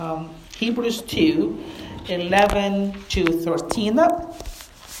Hebrews 2, 11 to 13.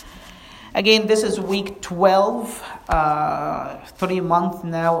 Again, this is week 12, 3 months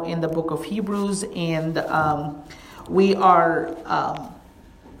now in the book of Hebrews, and we are,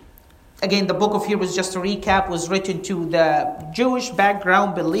 again, the book of Hebrews, just to recap, was written to the Jewish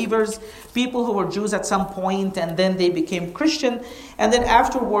background believers, people who were Jews at some point, and then they became Christian, and then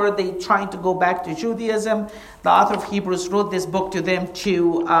afterward they tried to go back to Judaism. The author of Hebrews wrote this book to them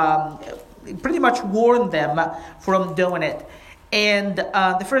to pretty much warn them from doing it. And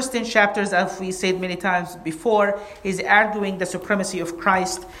the first 10 chapters, as we said many times before, is arguing the supremacy of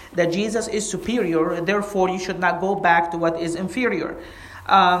Christ, that Jesus is superior, and therefore you should not go back to what is inferior.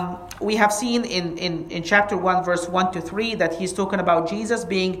 We have seen in chapter 1, verse 1 to 3, that he's talking about Jesus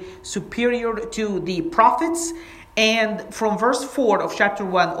being superior to the prophets. And from verse 4 of chapter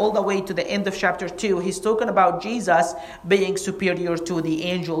 1 all the way to the end of chapter 2, he's talking about Jesus being superior to the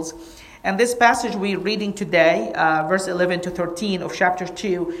angels. And this passage we're reading today, verse 11 to 13 of chapter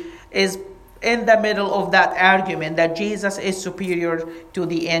 2, is in the middle of that argument that Jesus is superior to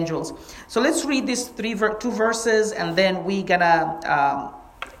the angels. So let's read these two verses, and then we're gonna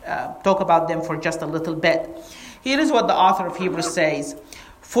talk about them for just a little bit. Here is what the author of Hebrews says: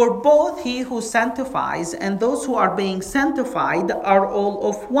 "For both he who sanctifies and those who are being sanctified are all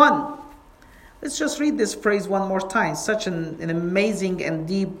of one." Let's just read this phrase one more time. Such an amazing and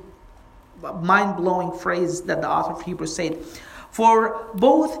deep, mind-blowing phrase that the author of Hebrews said. "For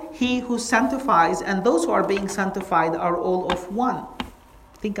both he who sanctifies and those who are being sanctified are all of one."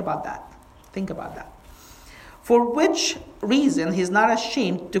 Think about that. Think about that. "For which reason he is not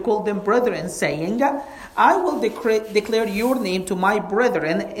ashamed to call them brethren, saying, I will declare your name to my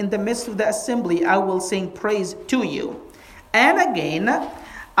brethren. In the midst of the assembly I will sing praise to you. And again,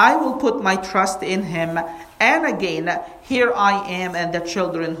 I will put my trust in him. And again, here I am and the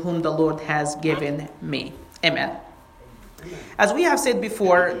children whom the Lord has given me." Amen. As we have said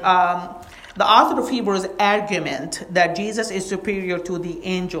before, the author of Hebrews' argument that Jesus is superior to the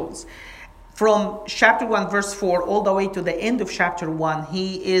angels, from chapter 1, verse 4, all the way to the end of chapter 1,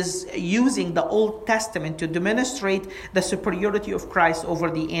 he is using the Old Testament to demonstrate the superiority of Christ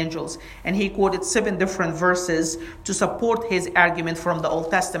over the angels. And he quoted 7 different verses to support his argument from the Old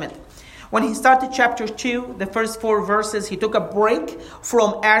Testament. When he started chapter 2, the first 4 verses, he took a break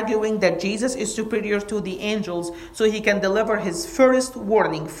from arguing that Jesus is superior to the angels so he can deliver his first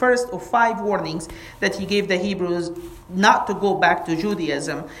of 5 warnings that he gave the Hebrews not to go back to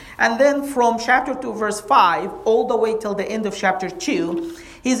Judaism. And then from chapter 2, verse 5, all the way till the end of chapter 2,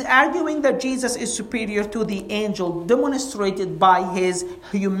 he's arguing that Jesus is superior to the angel, demonstrated by his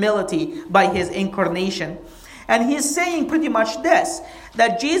humility, by his incarnation. And he's saying pretty much this,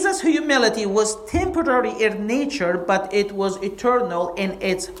 that Jesus' humility was temporary in nature, but it was eternal in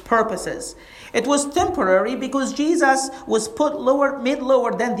its purposes. It was temporary because Jesus was made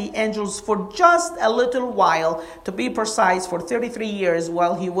lower than the angels for just a little while, to be precise, for 33 years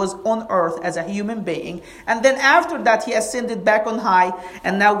while he was on earth as a human being. And then after that, he ascended back on high,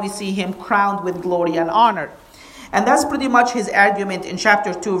 and now we see him crowned with glory and honor. And that's pretty much his argument in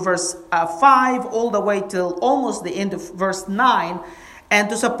chapter 2, verse 5, all the way till almost the end of verse 9. And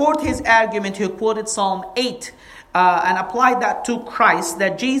to support his argument, he quoted Psalm 8 and applied that to Christ,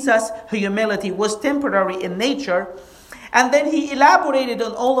 that Jesus' humility was temporary in nature. And then he elaborated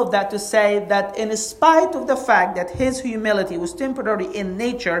on all of that to say that in spite of the fact that his humility was temporary in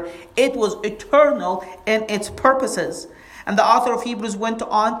nature, it was eternal in its purposes. And the author of Hebrews went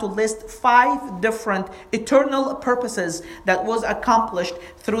on to list 5 different eternal purposes that was accomplished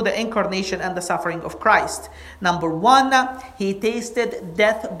through the incarnation and the suffering of Christ. Number 1, he tasted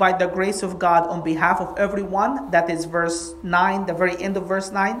death by the grace of God on behalf of everyone. That is verse 9, the very end of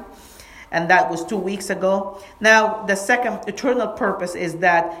verse 9. And that was 2 weeks ago. Now, the second eternal purpose is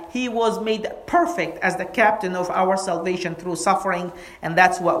that he was made perfect as the captain of our salvation through suffering. And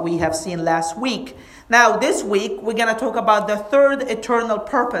that's what we have seen last week. Now, this week, we're going to talk about the third eternal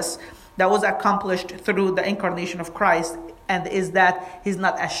purpose that was accomplished through the incarnation of Christ. And is that he's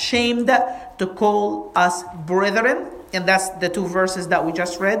not ashamed to call us brethren. And that's the 2 verses that we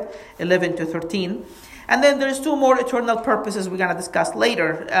just read, 11 to 13. And then there's 2 more eternal purposes we're going to discuss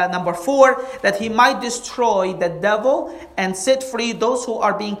later. Number 4, that he might destroy the devil and set free those who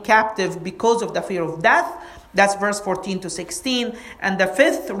are being captive because of the fear of death. That's verse 14 to 16. And the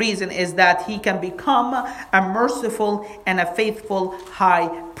 5th reason is that he can become a merciful and a faithful high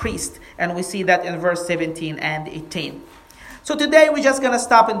priest. And we see that in verse 17 and 18. So today we're just going to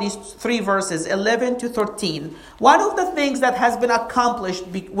stop in these 3 verses, 11 to 13. One of the things that has been accomplished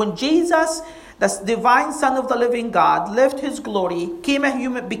when Jesus the divine Son of the living God, left his glory, became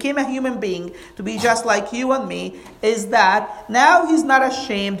a human being to be just like you and me, is that now he's not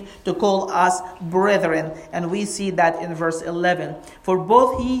ashamed to call us brethren. And we see that in verse 11. For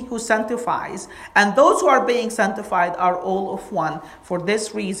both he who sanctifies and those who are being sanctified are all of one. For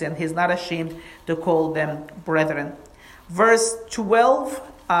this reason, he's not ashamed to call them brethren. Verse 12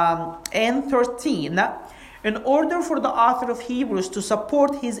 and 13. In order for the author of Hebrews to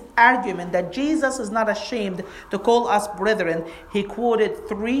support his argument that Jesus is not ashamed to call us brethren, he quoted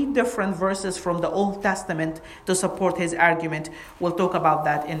 3 different verses from the Old Testament to support his argument. We'll talk about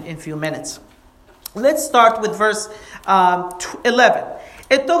that in a few minutes. Let's start with verse 11.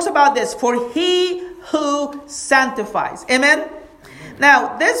 It talks about this, for he who sanctifies. Amen?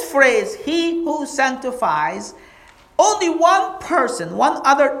 Now, this phrase, he who sanctifies, only one person, one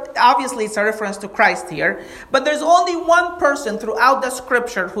other, obviously it's a reference to Christ here, but there's only one person throughout the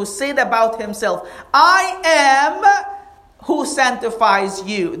scripture who said about himself, I am who sanctifies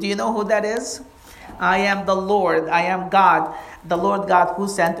you. Do you know who that is? I am the Lord, I am God, the Lord God who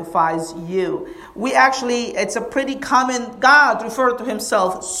sanctifies you. It's a pretty common, God referred to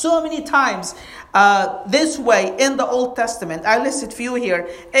himself so many times this way in the Old Testament. I listed a few here.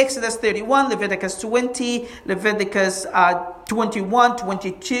 Exodus 31, Leviticus 20, Leviticus 21,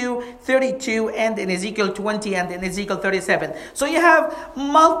 22, 32, and in Ezekiel 20 and in Ezekiel 37. So you have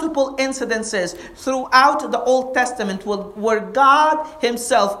multiple incidences throughout the Old Testament where God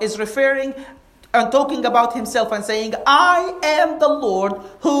himself is referring and talking about himself and saying, I am the Lord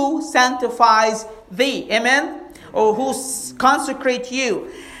who sanctifies thee. Amen? Or who consecrates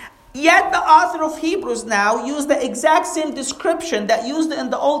you. Yet the author of Hebrews now used the exact same description that used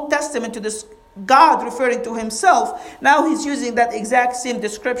in the Old Testament to this God referring to himself. Now he's using that exact same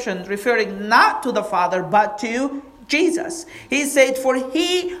description referring not to the Father but to Jesus. He said, for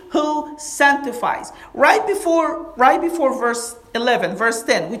he who sanctifies. Right before verse 11, verse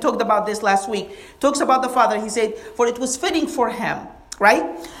 10, we talked about this last week, talks about the Father. He said, for it was fitting for him,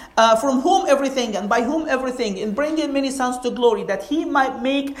 right? From whom everything and by whom everything, in bringing many sons to glory, that he might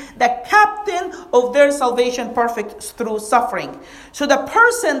make the captain of their salvation perfect through suffering. So the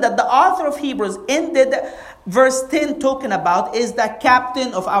person that the author of Hebrews ended verse 10 talking about is the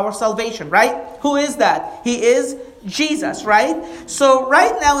captain of our salvation, right? Who is that? He is Jesus, right? So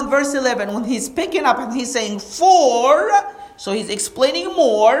right now in verse 11, when he's picking up and he's saying, so he's explaining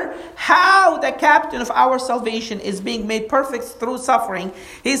more how the captain of our salvation is being made perfect through suffering.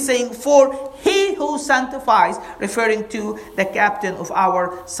 He's saying, for he who sanctifies, referring to the captain of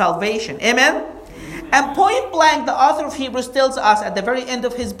our salvation. Amen? And point blank, the author of Hebrews tells us at the very end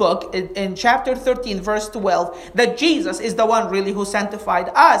of his book, in chapter 13, verse 12, that Jesus is the one really who sanctified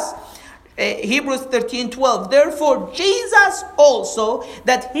us. Hebrews 13:12. Therefore, Jesus also,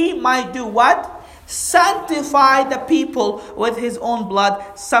 that he might do what? Sanctify the people with his own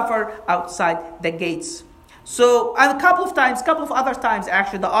blood, suffer outside the gates. So, and a couple of other times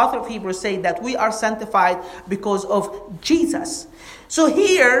actually, the author of Hebrews say that we are sanctified because of Jesus. So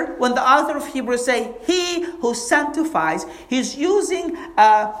here, when the author of Hebrews say, he who sanctifies, he's using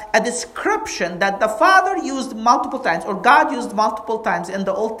a description that the Father used multiple times, or God used multiple times in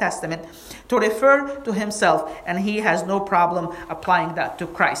the Old Testament to refer to himself, and he has no problem applying that to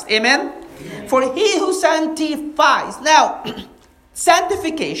Christ. Amen? Amen. For he who sanctifies. Now,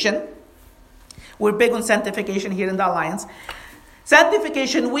 sanctification, we're big on sanctification here in the Alliance.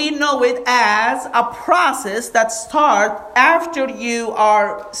 Sanctification, we know it as a process that starts after you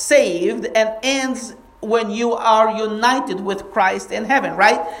are saved and ends when you are united with Christ in heaven,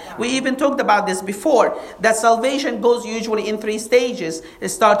 right? We even talked about this before, that salvation goes usually in 3 stages. It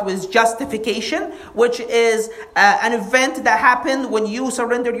starts with justification, which is an event that happened when you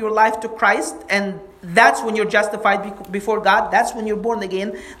surrender your life to Christ, and that's when you're justified before God. That's when you're born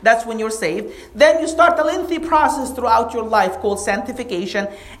again. That's when you're saved. Then you start a lengthy process throughout your life called sanctification.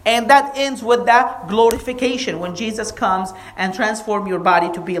 And that ends with the glorification, when Jesus comes and transforms your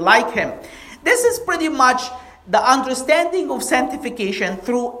body to be like him. This is pretty much the understanding of sanctification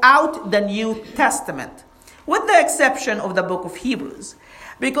throughout the New Testament, with the exception of the book of Hebrews.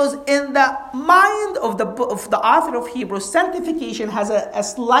 Because in the mind of the author of Hebrews, sanctification has a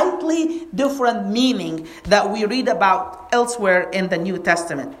slightly different meaning that we read about elsewhere in the New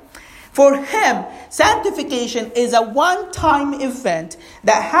Testament. For him, sanctification is a one-time event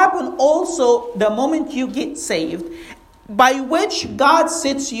that happens also the moment you get saved, by which God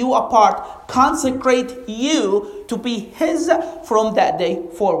sets you apart, consecrate you to be his from that day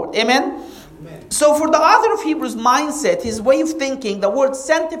forward. Amen? So for the author of Hebrews' mindset, his way of thinking, the word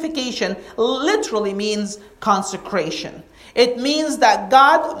sanctification literally means consecration. It means that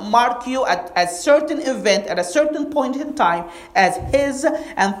God marked you at a certain event, at a certain point in time, as His,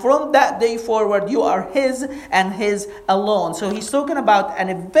 and from that day forward, you are His and His alone. So he's talking about an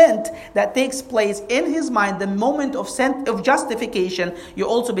event that takes place in His mind, the moment of justification. You've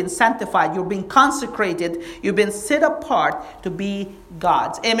also been sanctified, you've been consecrated, you've been set apart to be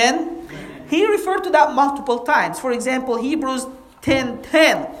God's. Amen? He referred to that multiple times. For example, Hebrews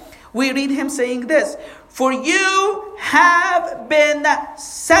 10:10. We read him saying this: "For you have been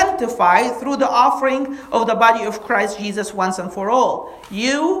sanctified through the offering of the body of Christ Jesus once and for all."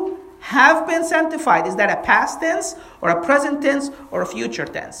 You have been sanctified. Is that a past tense or a present tense or a future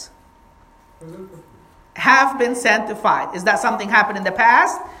tense? Have been sanctified. Is that something happened in the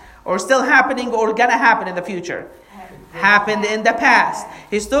past or still happening or gonna happen in the future? Happened in the past.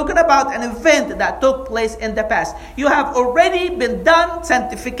 He's talking about an event that took place in the past. You have already been done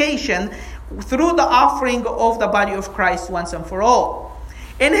sanctification through the offering of the body of Christ once and for all.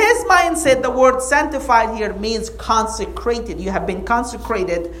 In his mindset, the word sanctified here means consecrated. You have been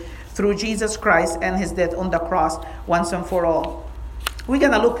consecrated through Jesus Christ and His death on the cross once and for all. We're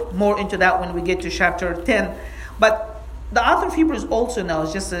going to look more into that when we get to chapter 10. But the author of Hebrews also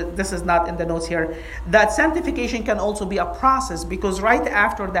knows, this is not in the notes here, that sanctification can also be a process, because right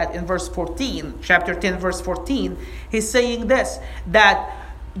after that in verse 14, chapter 10 verse 14, he's saying this, that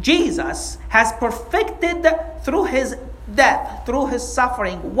Jesus has perfected through His death, through His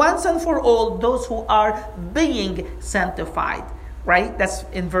suffering, once and for all, those who are being sanctified. Right? That's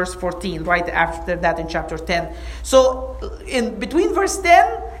in verse 14, right after that in chapter 10. So in between verse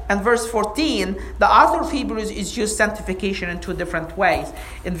 10 and verse 14, the author of Hebrews is used sanctification in two different ways.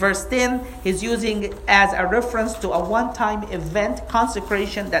 In verse 10, he's using as a reference to a one-time event,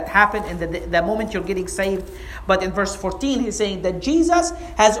 consecration that happened in the moment you're getting saved. But in verse 14, he's saying that Jesus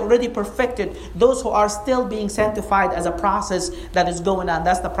has already perfected those who are still being sanctified as a process that is going on.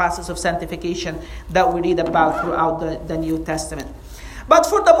 That's the process of sanctification that we read about throughout the New Testament. But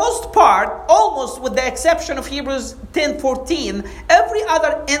for the most part, almost with the exception of Hebrews 10:14, every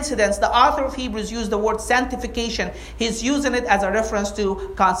other incident, the author of Hebrews used the word sanctification. He's using it as a reference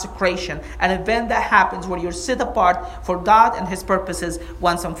to consecration, an event that happens where you're set apart for God and His purposes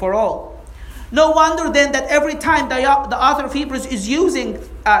once and for all. No wonder then that every time the author of Hebrews is using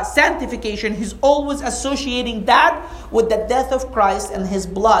sanctification, he's always associating that with the death of Christ and His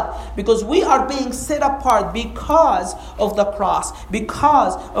blood. Because we are being set apart because of the cross,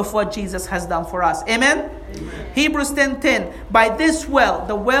 because of what Jesus has done for us. Amen? Amen. Hebrews 10:10. By this well,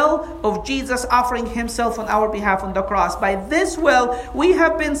 the well of Jesus offering Himself on our behalf on the cross, by this well we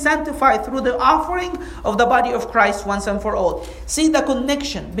have been sanctified through the offering of the body of Christ once and for all. See the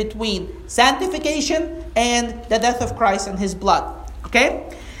connection between sanctification and the death of Christ and His blood. Okay?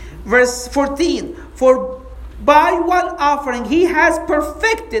 Verse 14. For by one offering He has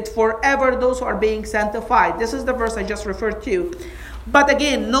perfected forever those who are being sanctified. This is the verse I just referred to. But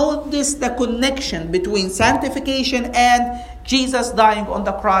again, notice the connection between sanctification and Jesus dying on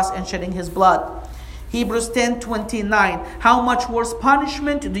the cross and shedding His blood. Hebrews 10:29. How much worse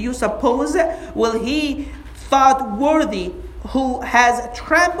punishment do you suppose will He thought worthy who has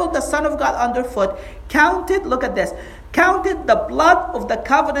trampled the Son of God underfoot, counted, look at this, counted the blood of the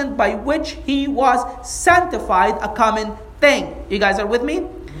covenant by which He was sanctified a common thing. You guys are with me?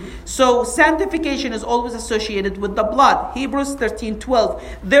 So sanctification is always associated with the blood. Hebrews 13:12.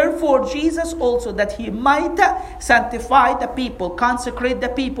 Therefore Jesus also, that He might sanctify the people, consecrate the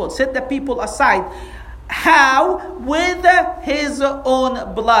people, set the people aside. How? With His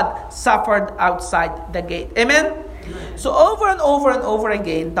own blood suffered outside the gate. Amen? So over and over and over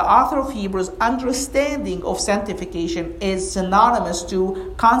again, the author of Hebrews' understanding of sanctification is synonymous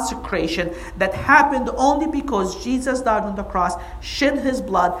to consecration that happened only because Jesus died on the cross, shed His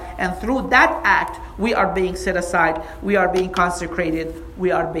blood, and through that act, we are being set aside, we are being consecrated,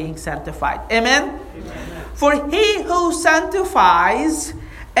 we are being sanctified. Amen? Amen. For He who sanctifies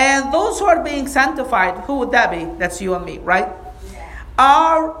and those who are being sanctified, who would that be? That's you and me, right? Yeah.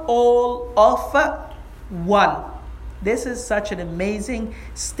 Are all of one. This is such an amazing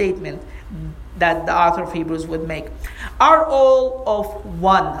statement that the author of Hebrews would make. Are all of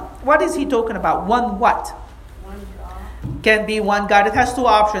one. What is he talking about? One what? One God. Can be one God. It has two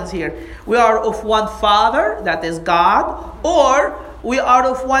options here. We are of one Father, that is God, or we are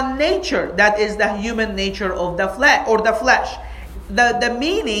of one nature, that is the human nature of the flesh or the flesh. The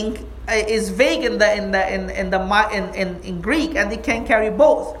meaning is vague in Greek, and it can carry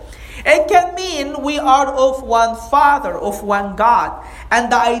both. It can mean we are of one Father, of one God.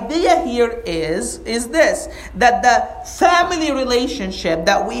 And the idea here is this, that the family relationship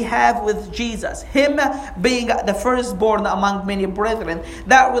that we have with Jesus, Him being the firstborn among many brethren,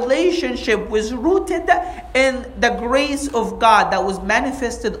 that relationship was rooted in the grace of God that was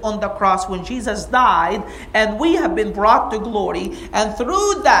manifested on the cross when Jesus died, and we have been brought to glory. And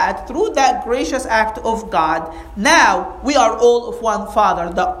through that gracious act of God, now we are all of one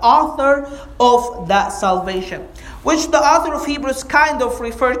Father, the author of that salvation, which the author of Hebrews kind of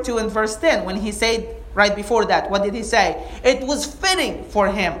referred to in verse 10 when he said right before that, what did he say? It was fitting for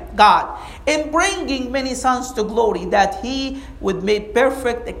Him, God, in bringing many sons to glory, that He would make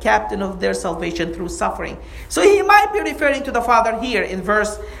perfect the captain of their salvation through suffering. So he might be referring to the Father here in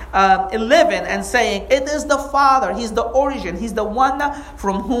verse 11 and saying, it is the Father, He's the origin, He's the one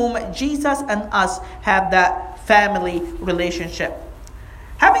from whom Jesus and us have that family relationship.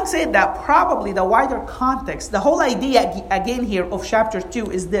 Having said that, probably the wider context, the whole idea again here of chapter 2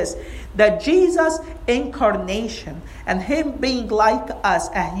 is this, that Jesus' incarnation and Him being like us,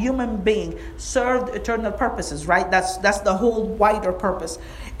 a human being, served eternal purposes, right? That's the whole wider purpose.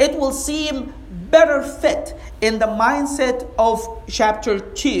 It will seem better fit in the mindset of chapter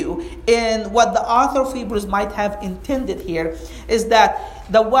 2, in what the author of Hebrews might have intended here, is that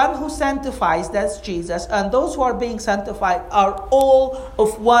the one who sanctifies, that's Jesus, and those who are being sanctified are all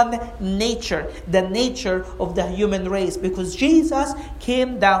of one nature, the nature of the human race, because Jesus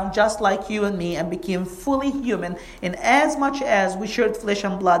came down just like you and me and became fully human, in as much as we shared flesh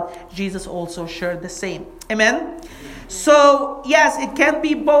and blood, Jesus also shared the same. Amen? So, yes, it can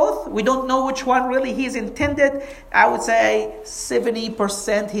be both. We don't know which one really He's intended. I would say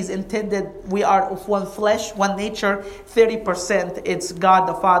 70% He's intended we are of one flesh, one nature. 30% it's God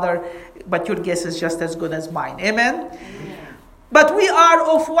the Father. But your guess is just as good as mine. Amen? But we are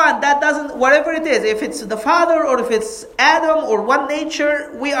of one. That doesn't, whatever it is, if it's the Father or if it's Adam or one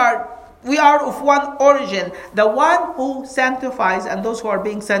nature, we are of one origin. The one who sanctifies and those who are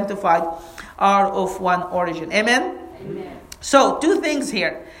being sanctified are of one origin. Amen? Amen. So, two things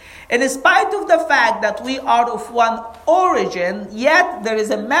here. In spite of the fact that we are of one origin, yet there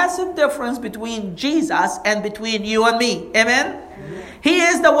is a massive difference between Jesus and between you and me. Amen? Amen. He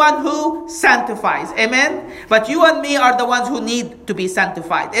is the one who sanctifies. Amen? But you and me are the ones who need to be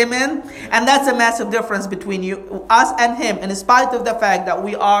sanctified. Amen? And that's a massive difference between us and Him, in spite of the fact that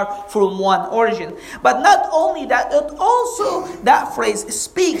we are from one origin. But not only that, it also, that phrase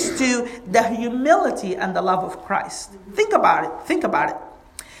speaks to the humility and the love of Christ. Think about it. Think about it.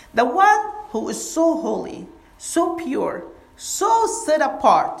 The one who is so holy, so pure, so set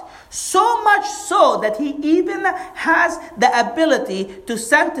apart, so much so that He even has the ability to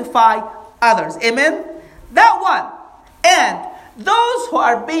sanctify others. Amen? That one. And those who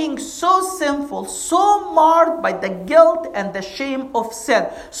are being so sinful, so marred by the guilt and the shame of sin,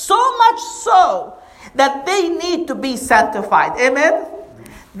 so much so that they need to be sanctified. Amen?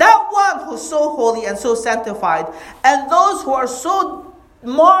 That one who's so holy and so sanctified, and those who are so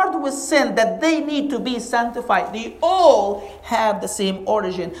marred with sin that they need to be sanctified, they all have the same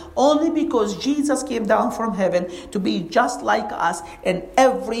origin, only because Jesus came down from heaven to be just like us in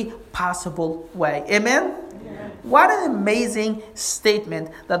every possible way. Amen? Amen. What an amazing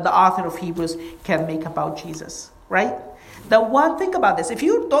statement that the author of Hebrews can make about Jesus, right? The one thing about this, if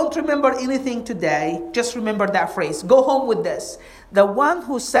you don't remember anything today, just remember that phrase. Go home with this. The one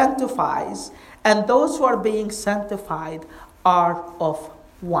who sanctifies and those who are being sanctified are of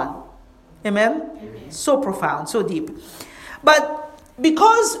one. Amen? Amen? So profound, so deep. But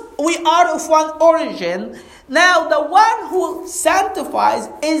because we are of one origin, now the one who sanctifies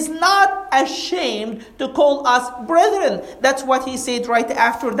is not ashamed to call us brethren. That's what he said right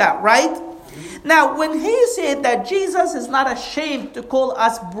after that, right? Now, when he said that Jesus is not ashamed to call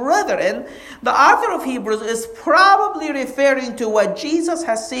us brethren, the author of Hebrews is probably referring to what Jesus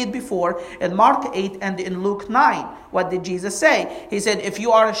has said before in Mark 8 and in Luke 9. What did Jesus say? He said, if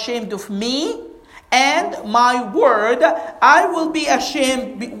you are ashamed of me and my word, I will be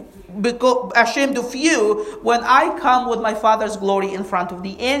ashamed of you when I come with my Father's glory in front of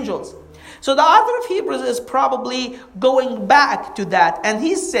the angels. So the author of Hebrews is probably going back to that, and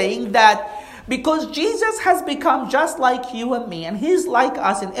he's saying that because Jesus has become just like you and me, and He's like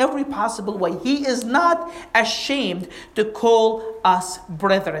us in every possible way, He is not ashamed to call us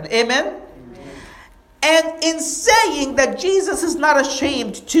brethren. Amen? And in saying that Jesus is not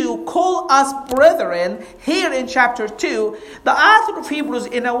ashamed to call us brethren, here in chapter 2, the author of Hebrews,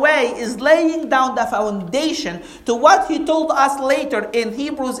 in a way, is laying down the foundation to what he told us later in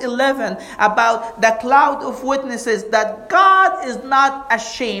Hebrews 11 about the cloud of witnesses, that God is not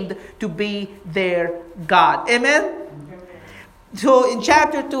ashamed to be their God. Amen? So in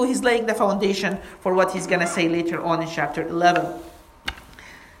chapter 2, he's laying the foundation for what he's going to say later on in chapter 11.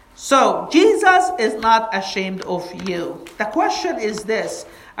 So, Jesus is not ashamed of you. The question is this: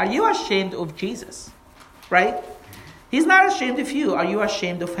 are you ashamed of Jesus? Right? He's not ashamed of you. Are you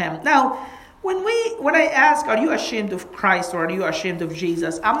ashamed of him? Now, when I ask, are you ashamed of Christ or are you ashamed of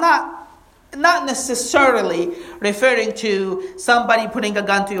Jesus? I'm not necessarily referring to somebody putting a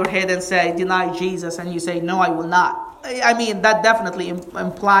gun to your head and say, deny Jesus, and you say, no, I will not. I mean, that definitely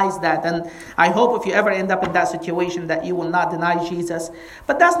implies that. And I hope if you ever end up in that situation that you will not deny Jesus.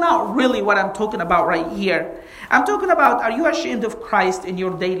 But that's not really what I'm talking about right here. I'm talking about, are you ashamed of Christ in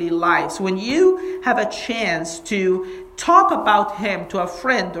your daily lives? When you have a chance to talk about him to a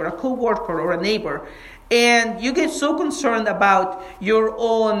friend or a co-worker or a neighbor, and you get so concerned about your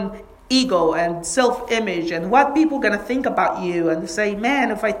own ego and self-image and what people are going to think about you, and say, man,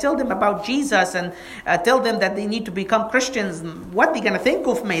 if I tell them about Jesus and tell them that they need to become Christians, what are they going to think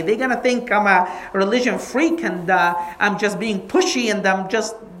of me? They're going to think I'm a religion freak and I'm just being pushy and I'm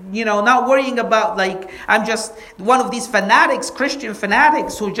just, not worrying about, I'm just one of these fanatics, Christian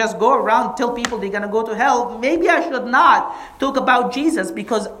fanatics who just go around tell people they're going to go to hell. Maybe I should not talk about Jesus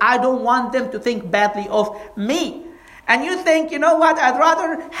because I don't want them to think badly of me. And you think, you know what, I'd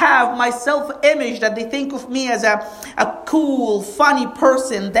rather have my self-image that they think of me as a cool, funny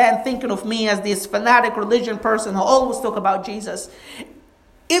person than thinking of me as this fanatic religion person who always talk about Jesus.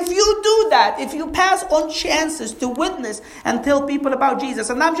 If you do that, if you pass on chances to witness and tell people about Jesus,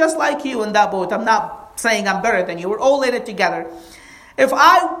 and I'm just like you in that boat, I'm not saying I'm better than you, we're all in it together. If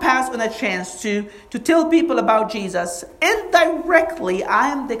I pass on a chance to tell people about Jesus, indirectly I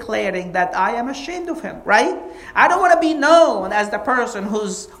am declaring that I am ashamed of him, right? I don't want to be known as the person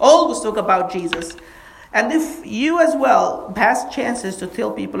who's always talk about Jesus. And if you as well pass chances to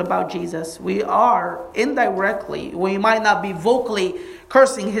tell people about Jesus, we are indirectly, we might not be vocally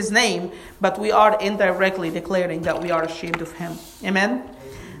cursing his name, but we are indirectly declaring that we are ashamed of him. Amen?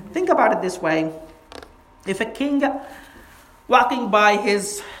 Think about it this way. If a king walking by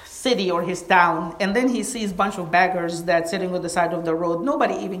his city or his town, and then he sees a bunch of beggars that sitting on the side of the road,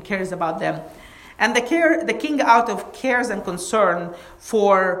 nobody even cares about them. And the king, out of cares and concern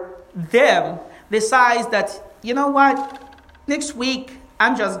for them, decides that, you know what, next week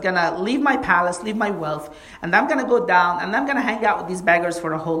I'm just going to leave my palace, leave my wealth, and I'm going to go down and I'm going to hang out with these beggars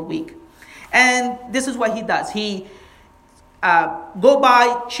for a whole week. And this is what he does. He go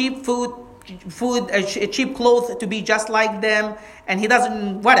buy cheap food, cheap clothes to be just like them, and he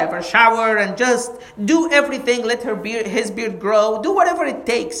doesn't shower and just do everything, let his beard grow, do whatever it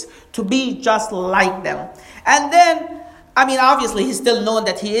takes to be just like them. And then obviously he's still known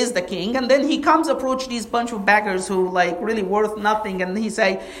that he is the king, and then he comes approach these bunch of beggars who really worth nothing, and he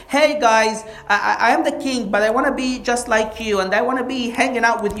say, hey guys, I am the king, but I want to be just like you, and I want to be hanging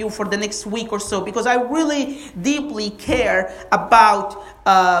out with you for the next week or so, because I really deeply care about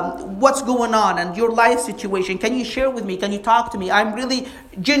what's going on and your life situation. Can you share with me? Can you talk to me? I'm really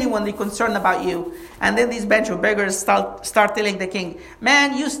genuinely concerned about you. And then these bunch of beggars start telling the king,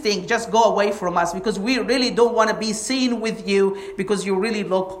 man, you stink, just go away from us, because we really don't want to be seen with you because you really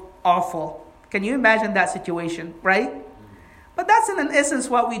look awful. Can you imagine that situation, right? But that's in essence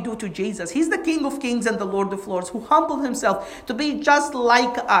what we do to Jesus. He's the King of Kings and the Lord of Lords, who humbled himself to be just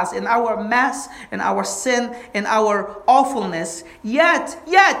like us in our mess, in our sin, in our awfulness. Yet,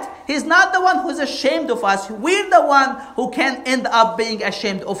 he's not the one who's ashamed of us. We're the one who can end up being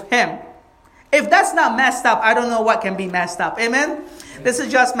ashamed of him. If that's not messed up, I don't know what can be messed up. Amen? This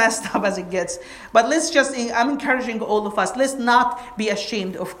is just messed up as it gets. But I'm encouraging all of us, let's not be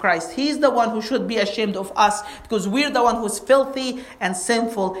ashamed of Christ. He's the one who should be ashamed of us, because we're the one who's filthy and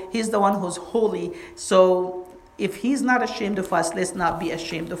sinful. He's the one who's holy. So if he's not ashamed of us, let's not be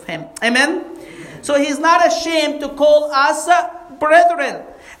ashamed of him. Amen? So he's not ashamed to call us brethren.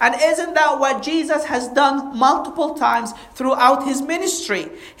 And isn't that what Jesus has done multiple times throughout his ministry?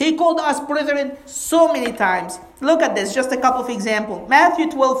 He called us brethren so many times. Look at this, just a couple of examples. Matthew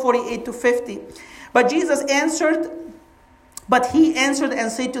 12:48-50. But he answered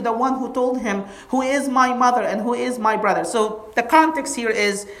and said to the one who told him, who is my mother and who is my brother? So the context here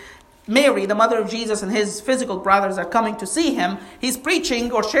is, Mary, the mother of Jesus, and his physical brothers are coming to see him. He's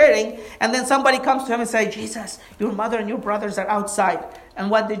preaching or sharing, and then somebody comes to him and says, Jesus, your mother and your brothers are outside. And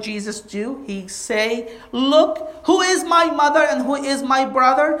what did Jesus do? He say, look, who is my mother and who is my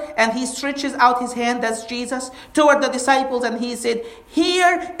brother? And he stretches out his hand, that's Jesus, toward the disciples, and he said,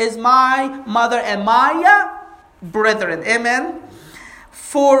 here is my mother and my brethren. Amen.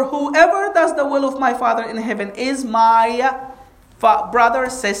 For whoever does the will of my Father in heaven is my brother,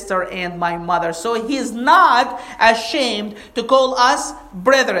 sister, and my mother. So he is not ashamed to call us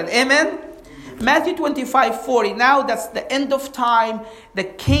brethren. Amen. Matthew 25:40. Now that's the end of time. The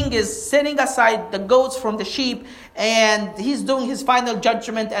king is setting aside the goats from the sheep, and he's doing his final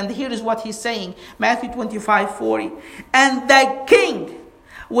judgment. And here is what he's saying. Matthew 25:40. And the king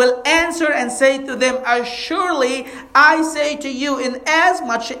will answer and say to them, surely I say to you,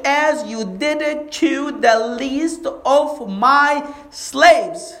 inasmuch as you did it to the least of my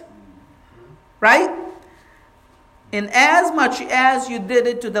slaves. Right? Inasmuch as you did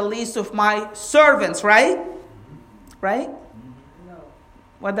it to the least of my servants. Right? Right? No.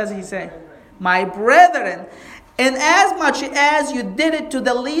 What does he say? My brethren. Inasmuch as you did it to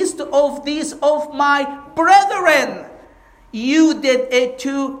the least of these of my brethren, you did it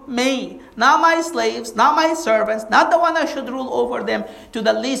to me. Not my slaves, not my servants, not the one I should rule over them, to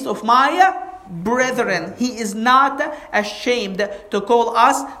the least of my brethren. He is not ashamed to call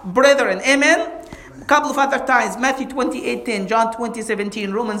us brethren. Amen. A couple of other times, Matthew 28:10, John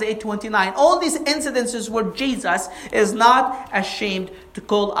 20:17, Romans 8:29. All these incidences where Jesus is not ashamed to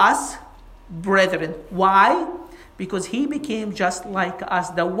call us brethren. Why? Because he became just like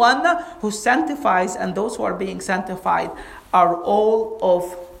us. The one who sanctifies and those who are being sanctified are all of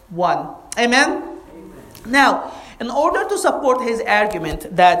one. Amen? Amen. Now, in order to support his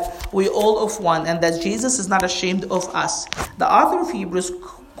argument that we all of one and that Jesus is not ashamed of us, the author of Hebrews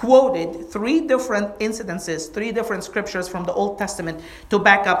quoted three different incidences, three different scriptures from the Old Testament to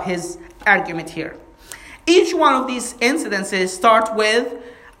back up his argument here. Each one of these incidences start with,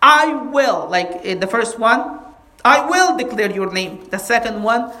 I will. Like in the first one, I will declare your name. The second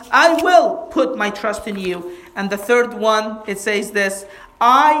one, I will put my trust in you. And the third one, it says this,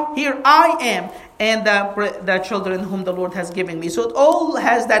 here I am, and the children whom the Lord has given me. So it all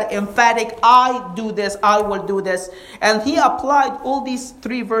has that emphatic, I do this, I will do this. And he applied all these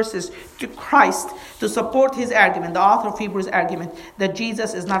three verses to Christ to support his argument, the author of Hebrews' argument, that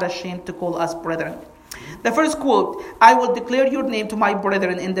Jesus is not ashamed to call us brethren. The first quote, I will declare your name to my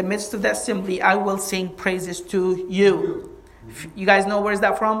brethren in the midst of the assembly. I will sing praises to you. You guys know where is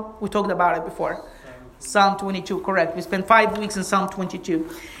that from? We talked about it before. Psalm 22, correct. We spent 5 weeks in Psalm 22.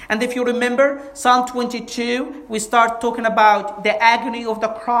 And if you remember, Psalm 22, we start talking about the agony of the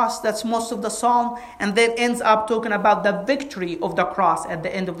cross. That's most of the psalm. And then ends up talking about the victory of the cross at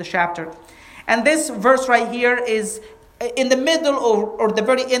the end of the chapter. And this verse right here is in the middle or the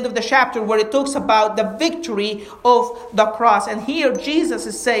very end of the chapter where it talks about the victory of the cross. And here Jesus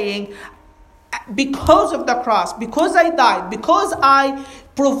is saying, because of the cross, because I died, because I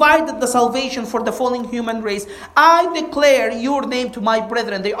provided the salvation for the fallen human race, I declare your name to my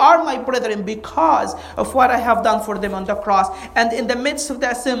brethren. They are my brethren because of what I have done for them on the cross. And in the midst of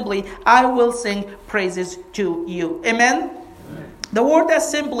the assembly, I will sing praises to you. Amen? The word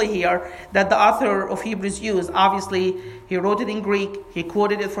assembly here that the author of Hebrews used, obviously he wrote it in Greek. He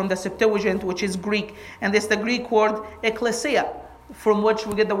quoted it from the Septuagint, which is Greek. And it's the Greek word ecclesia, from which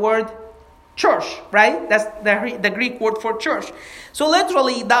we get the word church, right? That's the Greek word for church. So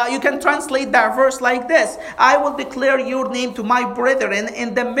literally, you can translate that verse like this. I will declare your name to my brethren.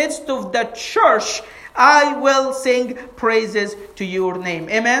 In the midst of the church, I will sing praises to your name.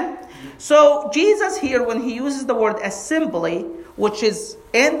 Amen? So Jesus here, when he uses the word assembly, which is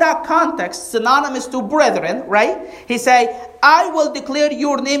in that context synonymous to brethren, right? He say, I will declare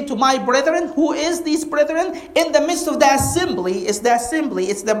your name to my brethren. Who is these brethren? In the midst of the assembly, it's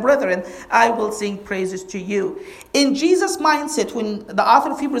the brethren. I will sing praises to you. In Jesus' mindset, when the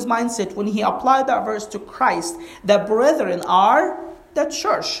author of Hebrews' mindset, when he applied that verse to Christ, the brethren are the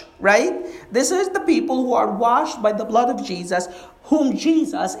church, right? This is the people who are washed by the blood of Jesus, whom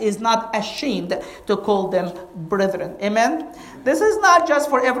Jesus is not ashamed to call them brethren. Amen? This is not just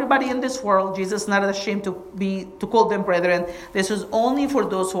for everybody in this world. Jesus is not ashamed to call them brethren. This is only for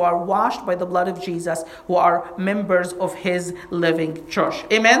those who are washed by the blood of Jesus, who are members of his living church.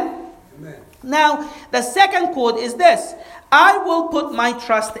 Amen? Amen. Now, the second quote is this. I will put my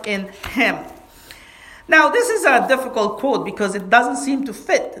trust in him. Now, this is a difficult quote because it doesn't seem to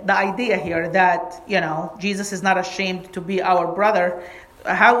fit the idea here that, Jesus is not ashamed to be our brother.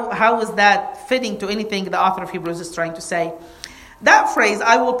 How is that fitting to anything the author of Hebrews is trying to say? That phrase,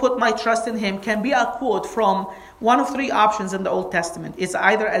 I will put my trust in him, can be a quote from one of three options in the Old Testament. It's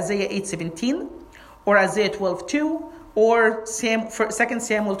either Isaiah 8:17, or Isaiah 12:2, or 2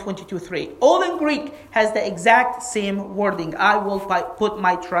 Samuel 22:3. All in Greek has the exact same wording. I will put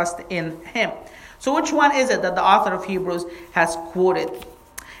my trust in him. So which one is it that the author of Hebrews has quoted?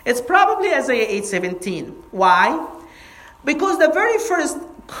 It's probably Isaiah 8:17. Why? Because the very first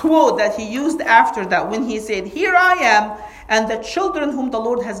quote that he used after that, when he said, "Here I am, and the children whom the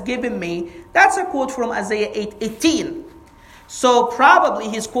Lord has given me," that's a quote from Isaiah 8:18. So probably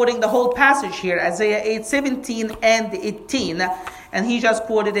he's quoting the whole passage here, Isaiah 8:17 and 18, and he just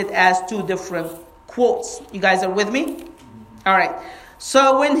quoted it as two different quotes. You guys are with me? All right.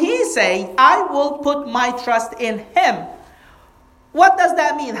 So when he say, "I will put my trust in him," what does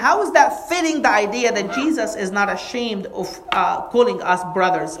that mean? How is that fitting the idea that Jesus is not ashamed of calling us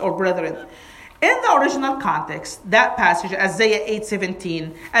brothers or brethren? In the original context, that passage, Isaiah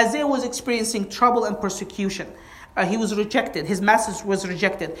 8:17, Isaiah was experiencing trouble and persecution. He was rejected. His message was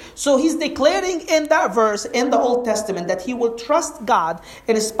rejected. So he's declaring in that verse in the Old Testament that he will trust God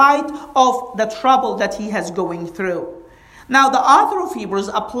in spite of the trouble that he has going through. Now, the author of Hebrews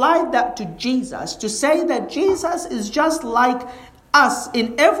applied that to Jesus to say that Jesus is just like us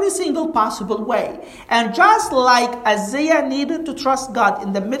in every single possible way. And just like Isaiah needed to trust God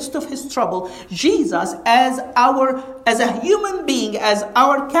in the midst of his trouble, Jesus, as a human being, as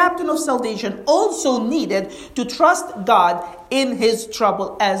our captain of salvation, also needed to trust God in his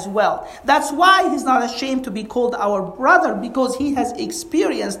trouble as well. That's why he's not ashamed to be called our brother, because he has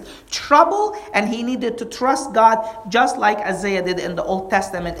experienced trouble and he needed to trust God just like Isaiah did in the Old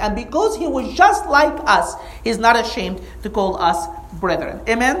Testament. And because he was just like us, he's not ashamed to call us brethren.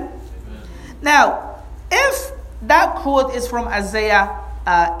 Amen? Amen. Now, if that quote is from Isaiah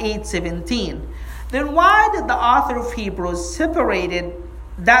 8:17, then why did the author of Hebrews separated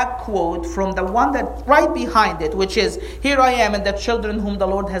that quote from the one that right behind it, which is, "Here I am and the children whom the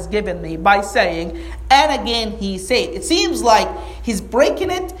Lord has given me," by saying, "And again he said"? It seems like he's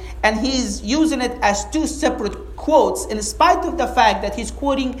breaking it and he's using it as two separate quotes, in spite of the fact that he's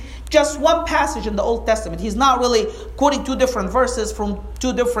quoting just one passage in the Old Testament. He's not really quoting two different verses from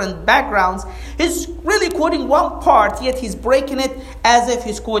two different backgrounds. He's really quoting one part, yet he's breaking it as if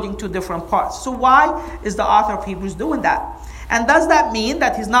he's quoting two different parts. So why is the author of Hebrews doing that? And does that mean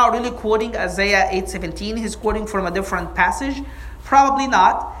that he's not really quoting Isaiah 8:17? He's quoting from a different passage? Probably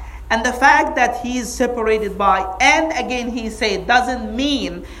not. And the fact that he is separated by "and again he said" doesn't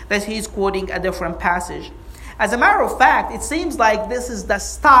mean that he's quoting a different passage. As a matter of fact, it seems like this is the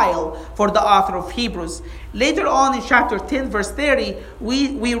style for the author of Hebrews. Later on in chapter 10, verse 30,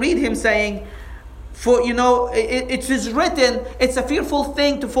 we read him saying, "For it is written, it's a fearful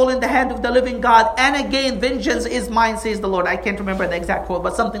thing to fall in the hand of the living God. And again, vengeance is mine, says the Lord." I can't remember the exact quote,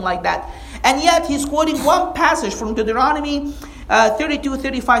 but something like that. And yet he's quoting one passage from Deuteronomy 32,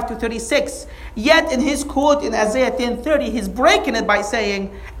 35 to 36. Yet in his quote in Isaiah 10:30, he's breaking it by saying,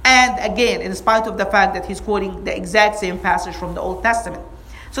 "And again," in spite of the fact that he's quoting the exact same passage from the Old Testament.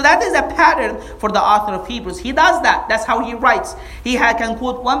 So that is a pattern for the author of Hebrews. He does that. That's how he writes. He can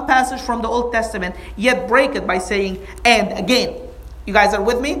quote one passage from the Old Testament, yet break it by saying, "and again." You guys are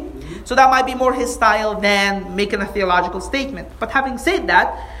with me? So that might be more his style than making a theological statement. But having said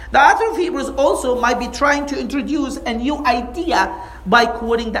that, the author of Hebrews also might be trying to introduce a new idea by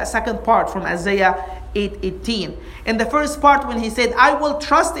quoting that second part from Isaiah 8:18. In the first part, when he said, "I will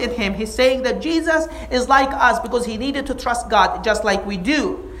trust in him," he's saying that Jesus is like us because he needed to trust God just like we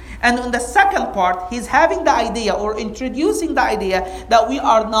do. And in the second part, he's having the idea or introducing the idea that we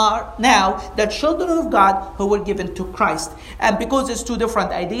are now the children of God who were given to Christ. And because it's two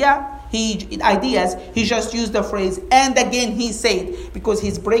different ideas, he just used the phrase, "and again he said," because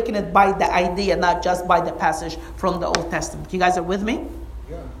he's breaking it by the idea, not just by the passage from the Old Testament. You guys are with me?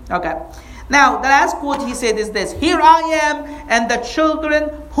 Yeah. Okay. Now, the last quote he said is this: "Here I am and the children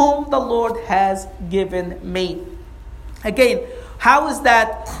whom the Lord has given me." Again, how is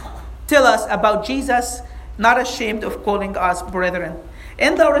that tell us about Jesus not ashamed of calling us brethren?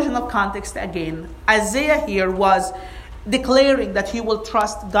 In the original context, again, Isaiah here was declaring that he will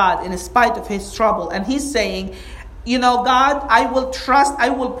trust God in spite of his trouble. And he's saying, "God, I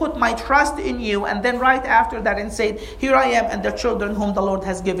will put my trust in you." And then right after that, and said, "Here I am and the children whom the Lord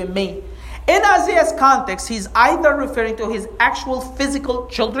has given me." In Isaiah's context, he's either referring to his actual physical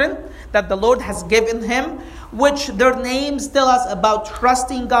children that the Lord has given him, which their names tell us about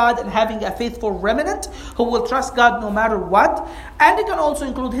trusting God and having a faithful remnant who will trust God no matter what. And it can also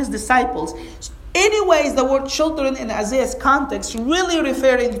include his disciples. Anyways, the word children in Isaiah's context really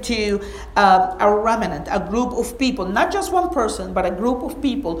referring to a remnant, a group of people, not just one person, but a group of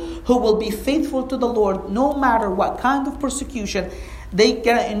people who will be faithful to the Lord no matter what kind of persecution they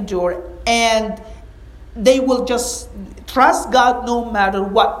can endure, and they will just trust God no matter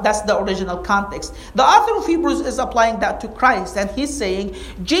what. That's the original context. The author of Hebrews is applying that to Christ, and he's saying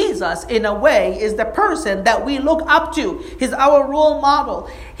Jesus, in a way, is the person that we look up to. He's our role model.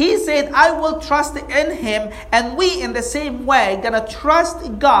 He said, I will trust in him, and we in the same way gonna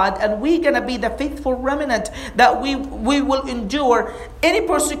trust God, and we gonna be the faithful remnant that we will endure any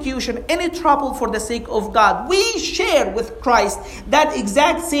persecution, any trouble for the sake of God. We share with Christ that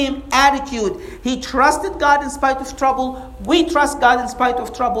exact same attitude. He trusted God in spite of trouble. We trust God in spite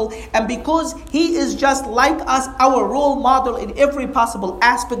of trouble. And because he is just like us, our role model in every possible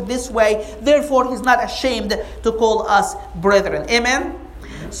aspect this way, therefore he's not ashamed to call us brethren. Amen?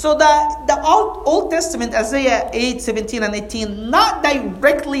 So the Old Testament, Isaiah 8, 17 and 18, not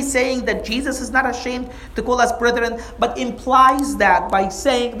directly saying that Jesus is not ashamed to call us brethren, but implies that by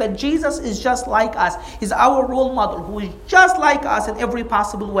saying that Jesus is just like us. He's our role model, who is just like us in every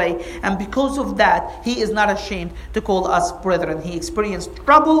possible way. And because of that, he is not ashamed to call us brethren. He experienced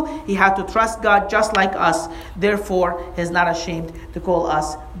trouble. He had to trust God just like us. Therefore, he is not ashamed to call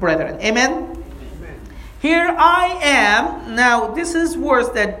us brethren. Amen? Here I am. Now, this is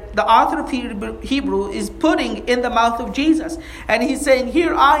words that the author of Hebrew is putting in the mouth of Jesus. And he's saying,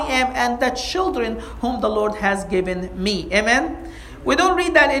 here I am and the children whom the Lord has given me. Amen? We don't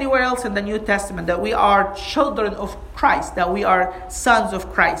read that anywhere else in the New Testament, that we are children of Christ, that we are sons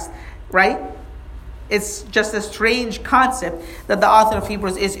of Christ. Right? It's just a strange concept that the author of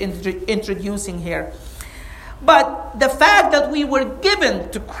Hebrews is introducing here. But the fact that we were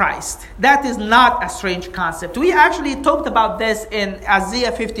given to Christ, that is not a strange concept. We actually talked about this in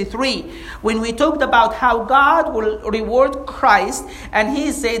Isaiah 53, when we talked about how God will reward Christ, and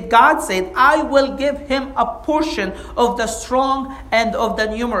God said, I will give him a portion of the strong and of the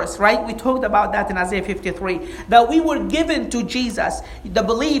numerous, right? We talked about that in Isaiah 53, that we were given to Jesus, the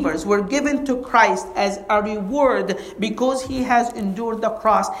believers were given to Christ as a reward because he has endured the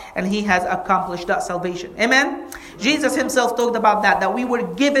cross and he has accomplished that salvation. Amen? Jesus himself talked about that we were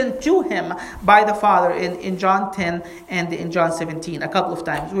given to him by the Father in John 10 and in John 17 a couple of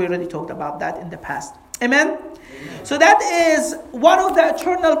times. We already talked about that in the past. Amen? Amen. So that is one of the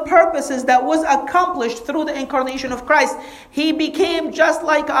eternal purposes that was accomplished through the incarnation of Christ. He became just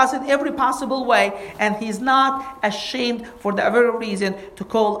like us in every possible way, and he's not ashamed for the very reason to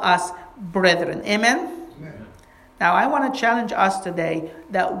call us brethren. Amen? Amen. Now I want to challenge us today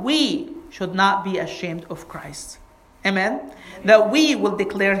that we should not be ashamed of Christ. Amen? That we will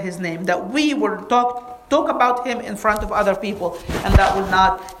declare his name, that we will talk about him in front of other people, and that will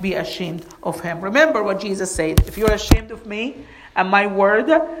not be ashamed of him. Remember what Jesus said, if you're ashamed of me and my word,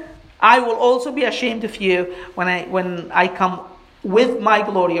 I will also be ashamed of you when I come with my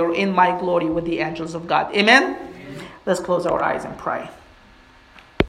glory, or in my glory with the angels of God. Amen? Let's close our eyes and pray.